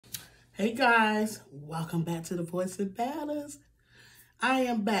Hey guys, welcome back to the Voice of Balance. I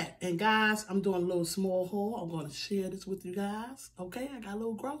am back, and guys, I'm doing a little small haul. I'm going to share this with you guys. Okay, I got a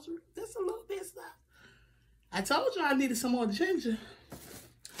little grocery, just a little bit of stuff. I told you I needed some more ginger.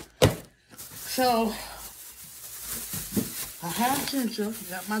 So, I have ginger,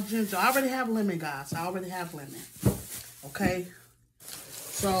 got my ginger. I already have lemon, guys. I already have lemon. Okay,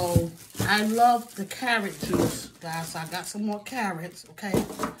 so I love the carrot juice, guys. So I got some more carrots, okay?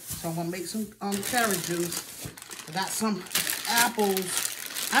 So I'm gonna make some carrot juice. I got some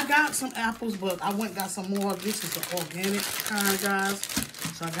apples. I got some apples, but I went and got some more. This is the organic kind, guys.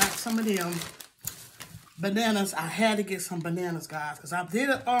 So I got some of them. Bananas. I had to get some bananas, guys, because I did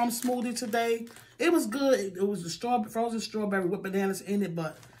a smoothie today. It was good. It was the frozen strawberry with bananas in it,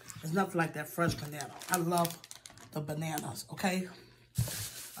 but it's nothing like that fresh banana. I love the bananas, okay?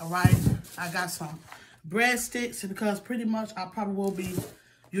 All right. I got some breadsticks because pretty much I probably will be,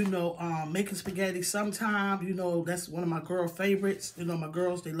 making spaghetti sometime. You know, that's one of my girl favorites. You know, my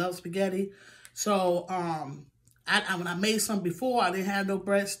girls, they love spaghetti. So, when I made some before, I didn't have no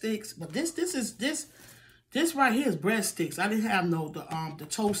breadsticks, but this right here is breadsticks. I didn't have the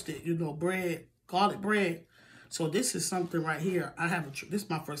toasted, bread, garlic bread. So this is something right here. This is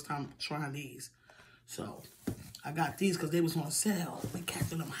my first time trying these. So I got these because they was on sale. We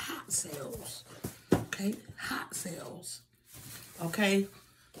catching them hot sales. Okay, hot sales. Okay,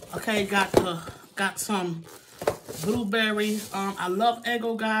 got some blueberry. I love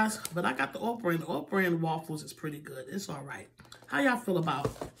Eggo, guys, but I got the off-brand. The off-brand waffles is pretty good. It's all right. How y'all feel about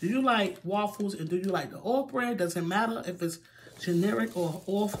it? Do you like waffles and do you like the off-brand? Doesn't matter if it's generic or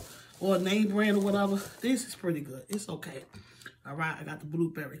off or name brand or whatever. This is pretty good. It's okay. All right, I got the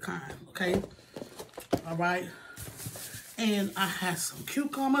blueberry kind, okay? All right. And I had some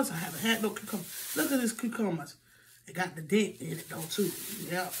cucumbers. I haven't had no cucumbers. Look at these cucumbers. They got the dent in it though too.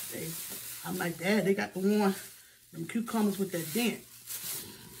 Yep. I'm like, Dad, they got them cucumbers with that dent.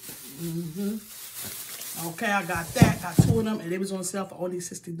 Okay, I got that. Got two of them, and they was on sale for only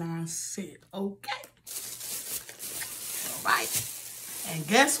 69 cents. Okay. All right. And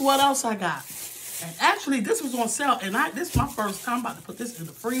guess what else I got? And actually, this was on sale, and this is my first time. I'm about to put this in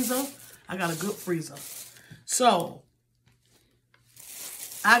the freezer. I got a good freezer. So,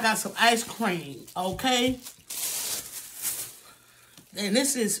 I got some ice cream, okay? And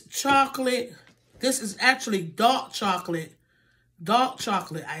this is chocolate. This is actually dark chocolate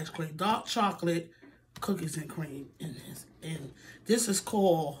ice cream. Dark chocolate cookies and cream in this. And this is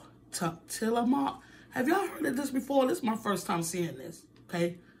called Tillamook. Have y'all heard of this before? This is my first time seeing this,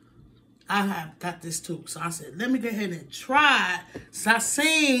 okay? I have got this too. So I said, let me go ahead and try it. So I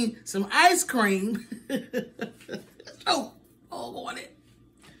seen some ice cream. Oh, on it.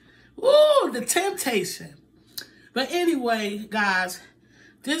 Ooh, the temptation. But anyway, guys,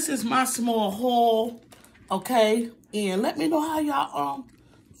 this is my small haul, okay? And let me know how y'all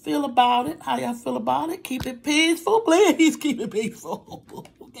feel about it. How y'all feel about it. Keep it peaceful, please. Keep it peaceful.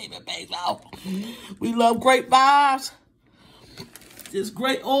 Keep it peaceful. We love great vibes. Just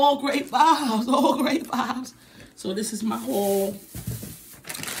all great vibes. All great vibes. So this is my haul.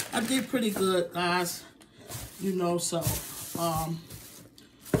 I did pretty good, guys. So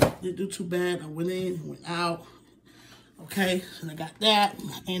didn't do too bad. I went in, went out. Okay, and I got that.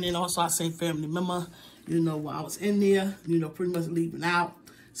 And then also I say family member, while I was in there, pretty much leaving out.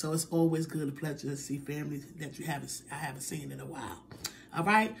 So it's always good, a pleasure to see family that I haven't seen in a while. All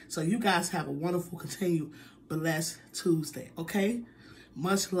right, so you guys have a wonderful, continued, blessed Tuesday, okay?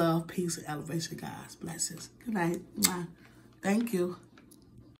 Much love, peace, and elevation, guys. Blessings. Good night. Thank you.